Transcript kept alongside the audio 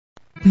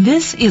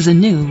This is a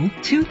new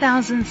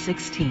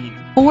 2016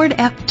 Ford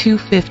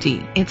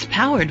F-250. It's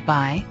powered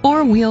by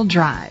four-wheel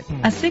drive,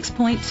 a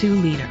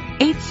 6.2-liter,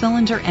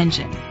 8-cylinder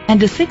engine,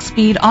 and a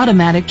 6-speed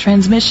automatic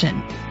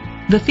transmission.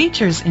 The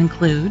features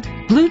include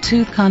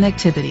Bluetooth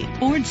connectivity,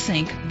 Ford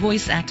Sync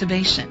voice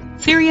activation,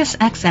 Sirius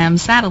XM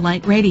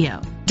satellite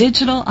radio,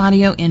 digital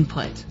audio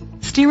input,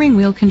 steering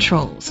wheel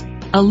controls,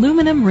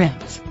 aluminum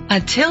rims,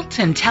 a tilt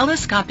and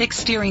telescopic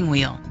steering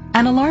wheel,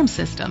 an alarm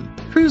system,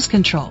 cruise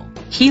control,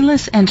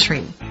 keyless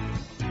entry.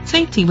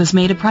 Safety was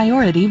made a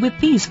priority with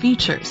these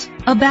features: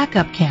 a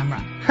backup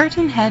camera,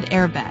 curtain head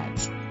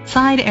airbags,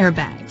 side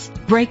airbags,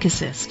 brake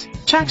assist,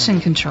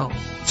 traction control,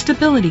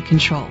 stability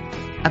control,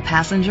 a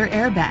passenger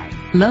airbag,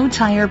 low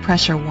tire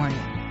pressure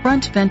warning,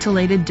 front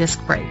ventilated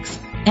disc brakes,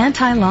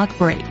 anti-lock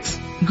brakes.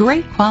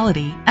 Great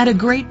quality at a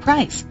great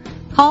price.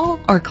 Call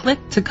or click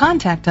to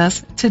contact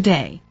us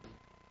today.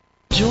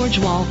 George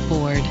Wall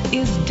Ford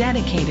is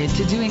dedicated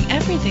to doing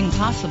everything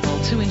possible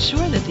to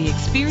ensure that the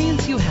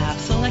experience you have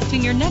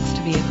selecting your next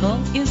vehicle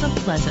is a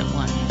pleasant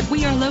one.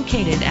 We are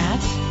located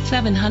at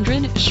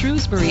 700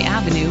 Shrewsbury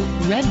Avenue,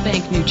 Red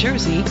Bank, New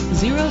Jersey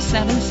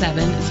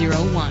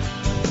 07701.